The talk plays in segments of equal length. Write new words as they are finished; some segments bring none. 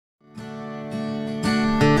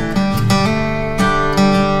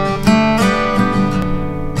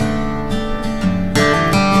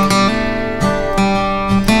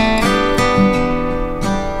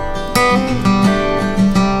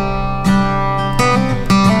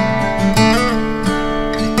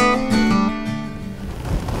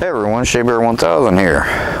everyone, Shea Bear 1000 here.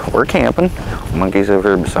 We're camping. Monkey's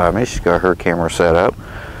over here beside me. She's got her camera set up.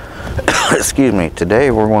 Excuse me. Today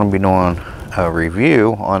we're going to be doing a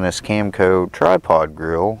review on this Camco tripod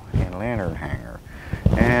grill and lantern hanger,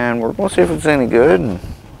 and we're going to see if it's any good. And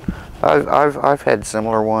I've had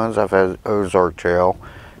similar ones. I've had Ozark Trail,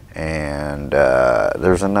 and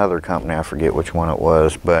there's another company, I forget which one it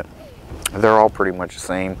was, but they're all pretty much the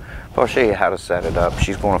same. But I'll show you how to set it up.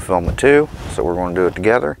 She's going to film it too, so we're going to do it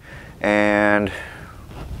together, and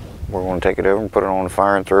we're going to take it over and put it on the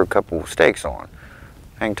fire and throw a couple of steaks on.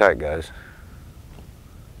 Hang tight, guys.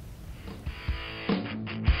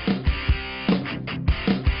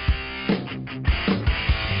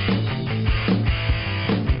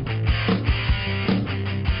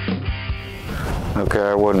 Okay,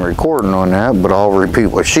 I wasn't recording on that, but I'll repeat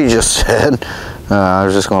what she just said. I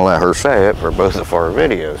was just going to let her say it for both of our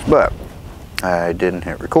videos, but I didn't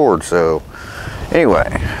hit record. So anyway,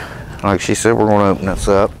 like she said, we're going to open this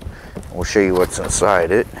up. We'll show you what's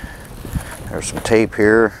inside it. There's some tape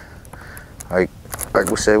here. Like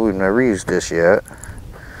we said, we've never used this yet.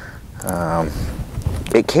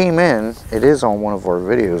 It came in. It is on one of our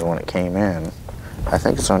videos when it came in. I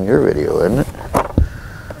think it's on your video, isn't it?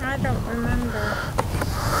 I don't remember.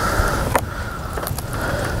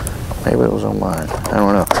 Maybe it was on mine. I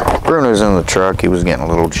don't know. Bruno's in the truck. He was getting a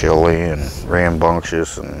little chilly and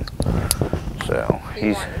rambunctious, and so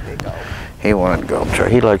he wanted to go up the truck.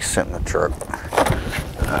 He likes to sit in the truck.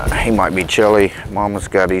 He might be chilly. Mama's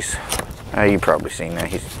got his. You've probably seen that.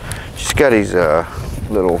 She's got his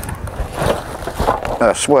little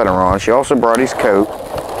sweater on. She also brought his coat.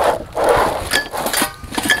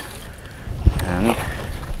 And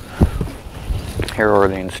here are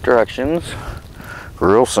the instructions.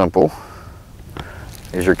 Real simple.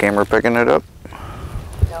 Is your camera picking it up?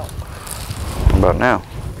 No. How about now?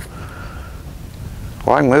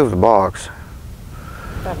 Well, I can move the box.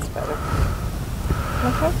 That's better.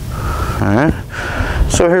 Okay.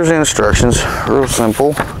 Alright. So here's the instructions. Real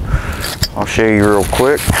simple. I'll show you real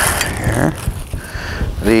quick. Here.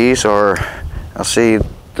 These are, I'll see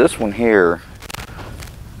this one here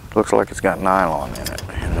looks like it's got nylon in it,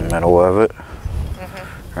 in the middle of it.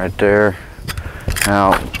 Right there.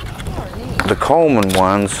 Now, the Coleman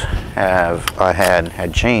ones I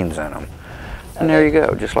had chains in them, and there you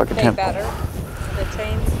go, just like a temple. Better, the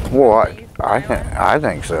chains. Well, I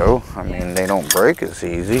think so. I mean, they don't break as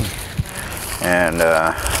easy, and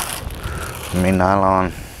I mean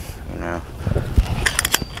nylon, you know,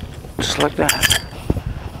 just like that.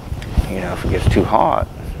 You know, if it gets too hot,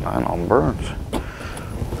 nylon burns.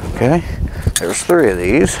 Okay, there's 3 of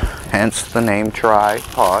these, hence the name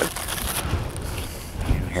tripod.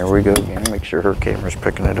 Here we go again, make sure her camera's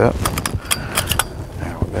picking it up.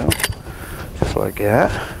 There we go, just like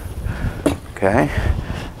that. Okay,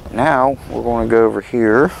 now we're going to go over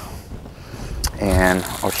here and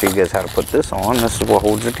I'll show you guys how to put this on. This is what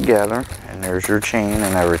holds it together, and there's your chain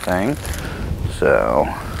and everything. So,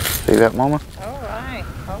 see that, Mama? All right,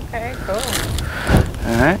 okay, cool.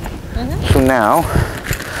 All right, so now,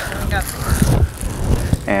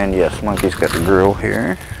 and yes, Monkey's got the grill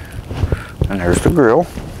here, and there's the grill.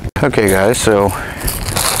 Okay guys, so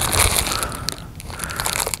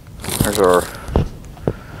there's our,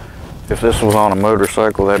 if this was on a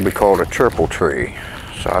motorcycle, that'd be called a triple tree.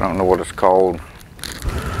 So I don't know what it's called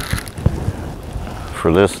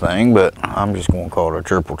for this thing, but I'm just going to call it a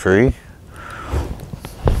triple tree.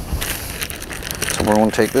 So we're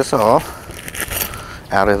going to take this off,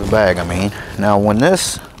 out of the bag I mean. Now when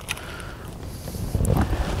this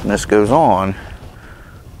goes on,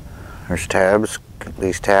 there's tabs,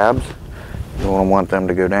 these tabs, you want them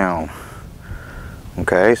to go down.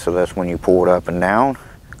 Okay, so that's when you pull it up and down,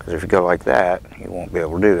 because if you go like that, you won't be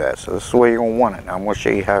able to do that. So this is the way you're going to want it. Now I'm going to show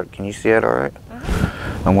you how, can you see it all right?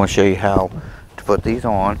 I'm going to show you how to put these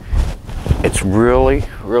on. It's really,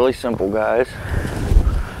 really simple, guys.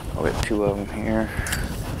 I'll get 2 of them here.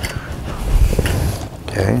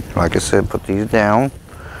 Okay, like I said, put these down.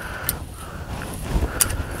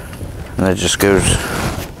 And it just goes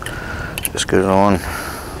on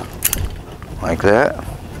like that.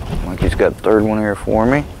 Monkey's got the 3rd one here for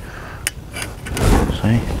me.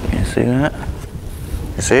 See? Can you see that?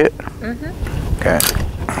 You see it? Okay.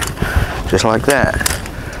 Just like that.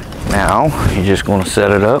 Now, you're just going to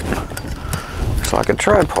set it up. It's like a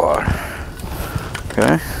tripod.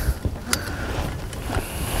 Okay?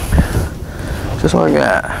 Just like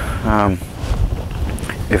that.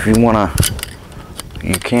 If you want to,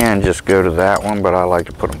 you can just go to that one, but I like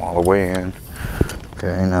to put them all the way in.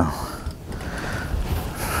 Okay, now.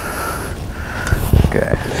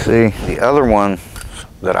 Okay, see, the other one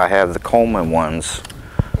that I have, the Coleman ones,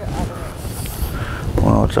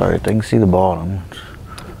 it's alright, they can see the bottom.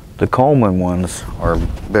 The Coleman ones are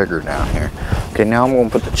bigger down here. Okay, now I'm going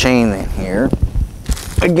to put the chain in here.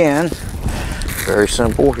 Again, very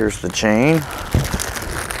simple. Here's the chain.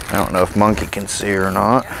 I don't know if Monkey can see or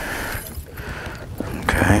not.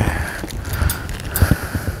 Okay.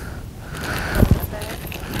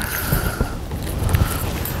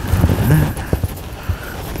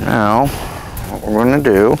 Now, what we're going to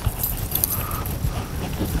do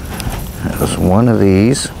is one of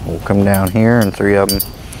these will come down here and 3 of them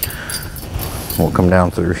will come down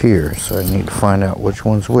through here. So I need to find out which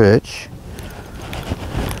one's which.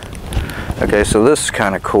 Okay, so this is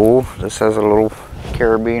kind of cool. This has a little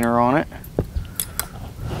carabiner on it.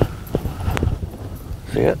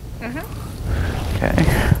 See it? Mm-hmm. Okay.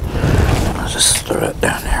 I'll just throw that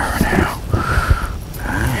down there for now.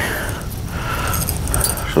 Okay.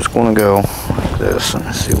 So it's going to go like this. Let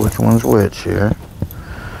me see which one's which here.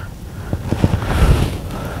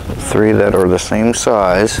 The 3 that are the same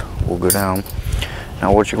size will go down.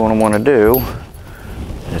 Now what you're going to want to do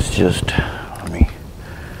is just, can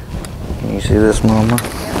you see this, Mama?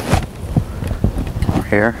 Right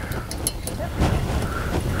here.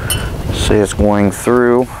 See, it's going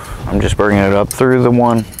through. I'm just bringing it up through that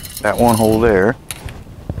one hole there,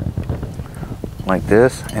 like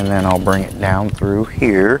this, and then I'll bring it down through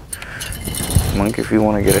here. Monkey, if you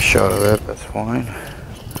want to get a shot of that, that's fine.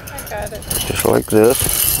 I got it. Just like this.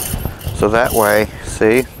 So that way,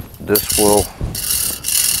 see, this will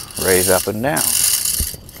raise up and down.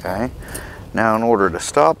 Okay. Now, in order to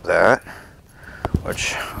stop that,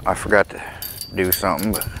 which I forgot to do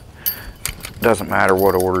something, but it doesn't matter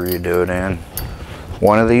what order you do it in.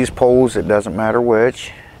 One of these poles, it doesn't matter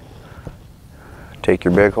which. Take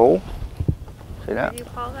your big hole. See that? What do you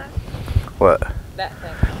call that? What? That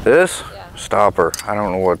thing. This? Yeah. Stopper. I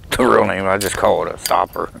don't know what the real name. I just call it a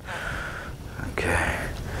stopper. Okay.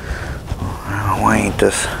 Why ain't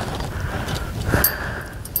this?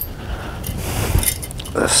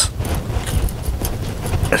 This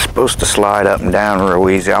is supposed to slide up and down real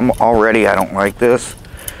easy. I don't like this.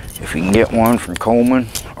 If you can get one from Coleman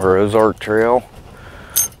or Ozark Trail,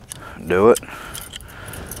 do it.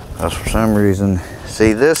 Because for some reason,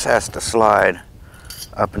 see, this has to slide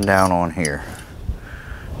up and down on here.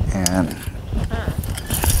 And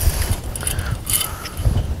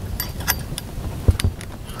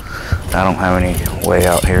I don't have any way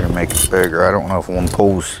out here to make it bigger. I don't know if one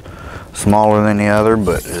pole's smaller than the other,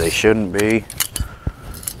 but they shouldn't be.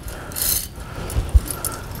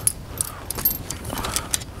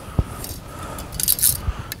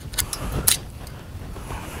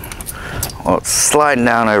 Well, it's sliding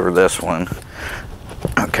down over this one.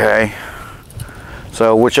 Okay.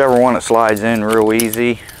 So whichever one it slides in real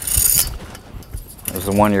easy is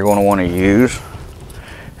the one you're going to want to use.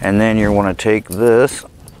 And then you're going to take this.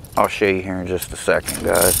 I'll show you here in just a second,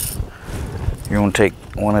 guys. You're going to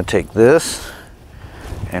want to take this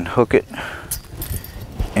and hook it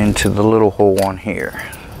into the little hole on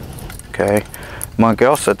here. Okay. Monkey,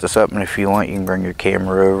 I'll set this up, and if you want, you can bring your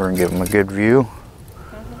camera over and give them a good view.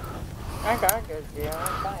 I got a good view.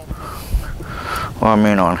 I'm fine. Well, I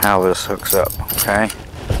mean on how this hooks up. Okay.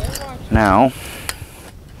 Now,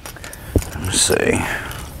 let me see.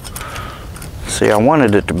 See, I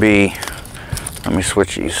wanted it to be. Let me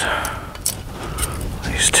switch these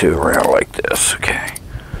two around like this. Okay.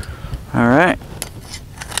 All right.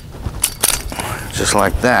 Just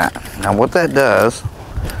like that. Now, what that does.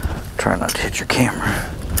 Try not to hit your camera.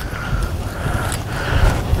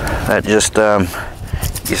 That just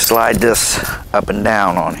you slide this up and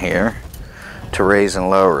down on here to raise and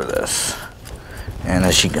lower this. And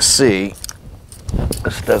as you can see,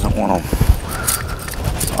 this doesn't want to.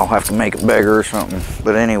 I'll have to make it bigger or something.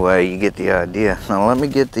 But anyway, you get the idea. Now let me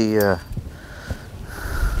get the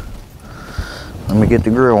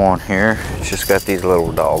grill on here. It's just got these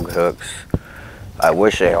little dog hooks. I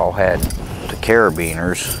wish they all had the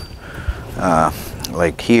carabiners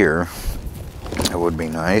like here. That would be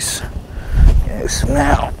nice. Yes.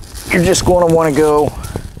 Now you're just going to want to go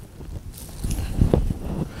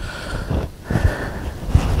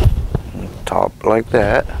top like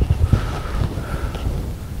that.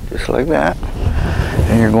 Just like that.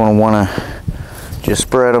 And you're going to want to just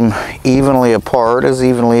spread them evenly apart, as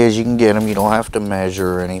evenly as you can get them. You don't have to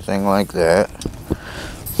measure or anything like that.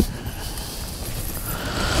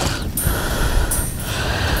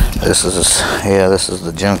 This is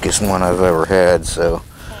the junkiest one I've ever had. So,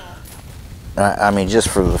 I mean, just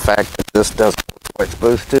for the fact that this doesn't look like it's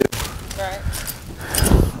supposed to, right.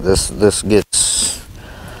 This gets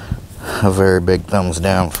a very big thumbs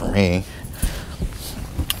down for me.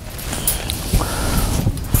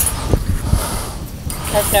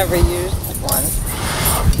 I've never used one.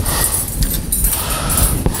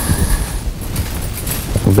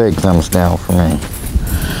 Big thumbs down for me.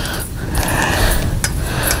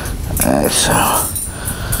 Alright, so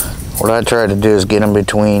what I try to do is get them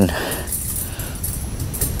between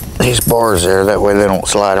these bars there, that way they don't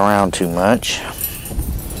slide around too much.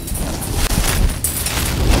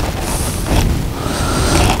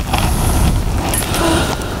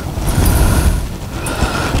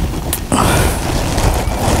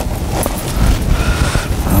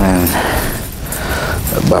 And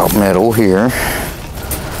about middle here.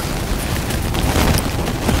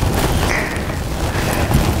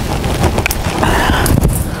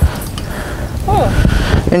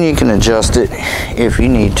 And you can adjust it if you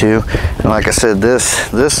need to. And like I said,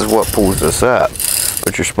 this is what pulls this up.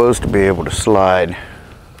 But you're supposed to be able to slide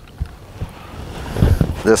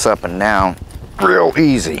this up and down real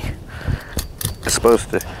easy. You're supposed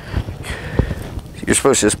to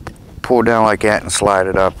just pull down like that and slide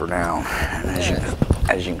it up or down. And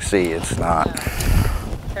as you can see, it's not.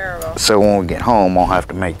 Terrible. So when we get home, I'll have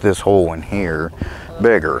to make this hole in here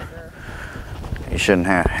bigger. You shouldn't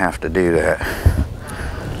have to do that.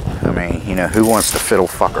 I mean, you know, who wants to fiddle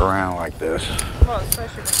fuck around like this? Well,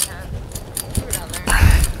 especially when you have food on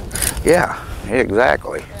there. Yeah,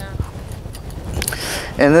 exactly. Yeah.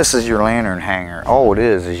 And this is your lantern hanger. All it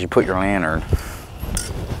is you put your lantern.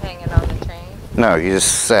 Hang it on the chain? No, you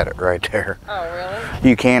just set it right there. Oh, really?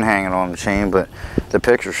 You can hang it on the chain, but the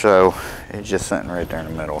picture show it's just sitting right there in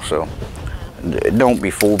the middle. So don't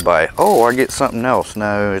be fooled by, oh, I get something else.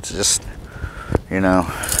 No, it's just, you know.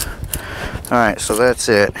 Alright, so that's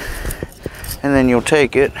it. And then you'll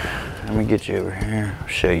take it. Let me get you over here. I'll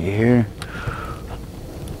show you here.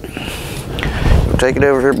 You'll take it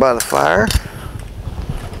over here by the fire.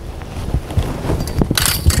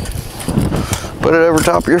 Put it over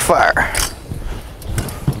top of your fire.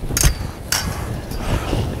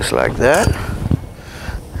 Just like that.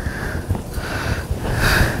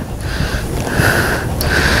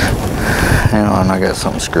 Hang on, I got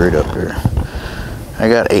something screwed up here. I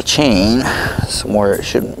got a chain somewhere it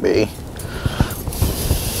shouldn't be.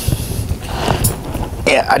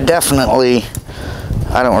 Yeah, I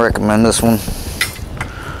don't recommend this one.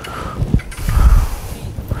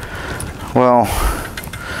 Well,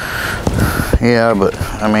 yeah, but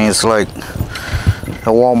I mean, it's like at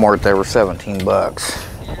Walmart they were 17 bucks.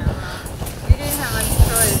 Yeah. You didn't have much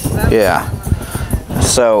choice. That Yeah.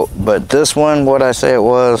 So, but this one, what I say it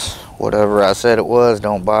was, whatever I said it was,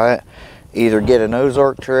 don't buy it. Either get an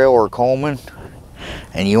Ozark Trail or Coleman,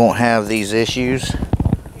 and you won't have these issues.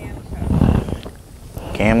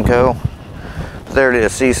 Camco. There it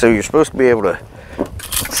is. See, so you're supposed to be able to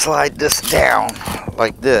slide this down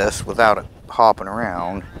like this without it hopping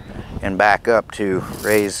around, and back up to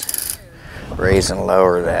raise and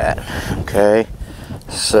lower that. Okay.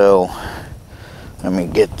 So let me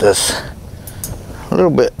get this a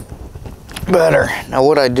little bit better. Now,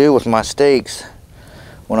 what I do with my steaks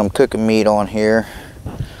when I'm cooking meat on here,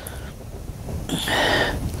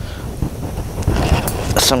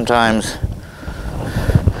 sometimes,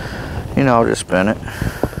 you know, I'll just spin it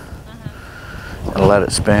and let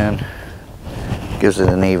it spin. Gives it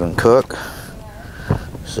an even cook.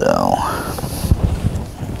 So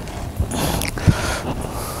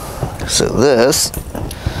this,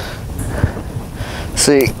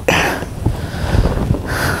 see,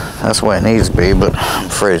 that's the way it needs to be, but I'm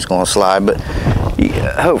afraid it's going to slide. But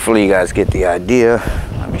yeah, hopefully you guys get the idea.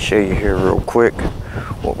 Let me show you here real quick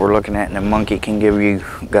what we're looking at, and the monkey can give you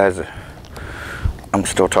guys a, I'm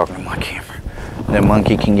still talking to my camera. The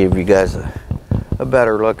monkey can give you guys a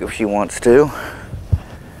better look if she wants to.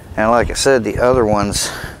 And like I said, the other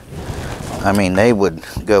ones, I mean, they would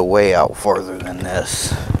go way out farther than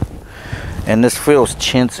this. And this feels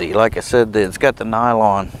chintzy. Like I said, it's got the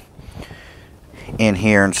nylon in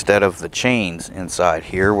here instead of the chains inside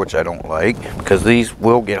here, which I don't like, because these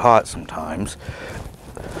will get hot sometimes.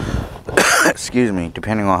 Excuse me,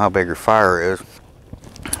 depending on how big your fire is.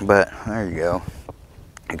 But there you go.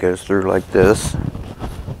 It goes through like this.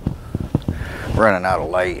 Running out of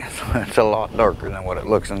light. It's a lot darker than what it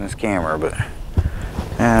looks in this camera, but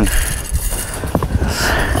and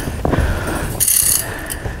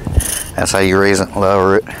that's how you raise it and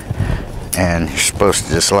lower it. And you're supposed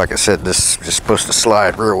to, just like I said, this is just supposed to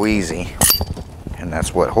slide real easy, and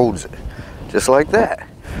that's what holds it, just like that.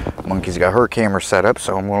 Monkey's got her camera set up,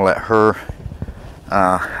 so I'm gonna let her,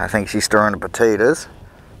 I think she's stirring the potatoes,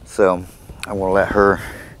 so I'm gonna let her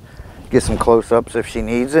get some close-ups if she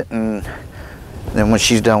needs it, and then when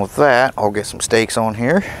she's done with that, I'll get some steaks on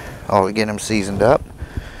here. I'll get them seasoned up,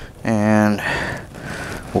 and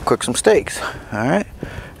we'll cook some steaks. All right,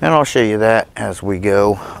 and I'll show you that as we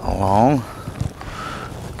go along.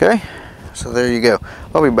 Okay, so there you go.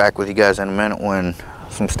 I'll be back with you guys in a minute when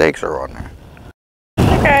some steaks are on there.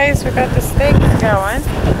 Hey guys, we got the steaks going.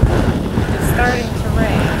 It's starting to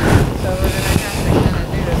rain, so we're gonna have to kind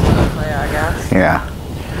of do this quickly, I guess. Yeah.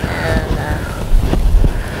 And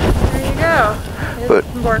there you go.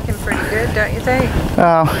 It's working pretty good, don't you think?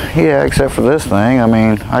 Yeah, except for this thing. I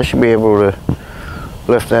mean, I should be able to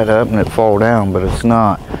lift that up and it fall down, but it's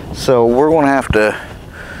not. So we're going to have to.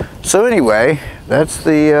 So anyway, that's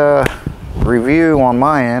the review on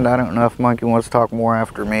my end. I don't know if Monkey wants to talk more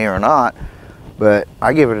after me or not, but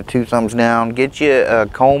I give it a 2 thumbs down. Get you a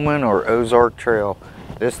Coleman or Ozark trail.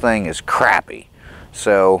 This thing is crappy.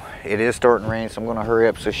 So it is starting to rain, so I'm going to hurry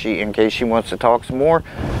up in case she wants to talk some more.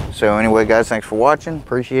 So anyway, guys, thanks for watching.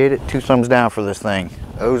 Appreciate it. 2 thumbs down for this thing,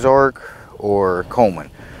 Ozark or Coleman.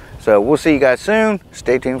 So we'll see you guys soon.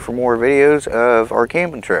 Stay tuned for more videos of our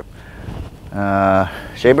camping trip.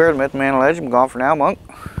 Shea Bear, the Myth, Man, and Legend. I'm gone for now, Monk.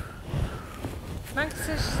 Monk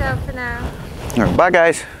says she's out for now. All right, bye,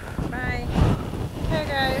 guys. Bye. Okay,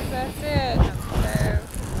 guys, that's it. So.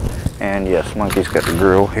 And yes, Monkey's got the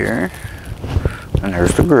grill here. And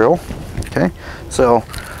there's the grill. Okay, so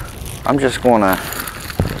I'm just going to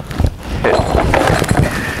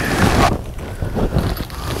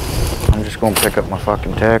pick up my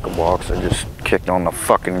fucking tackle box. I just kicked on the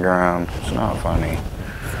fucking ground. It's not funny.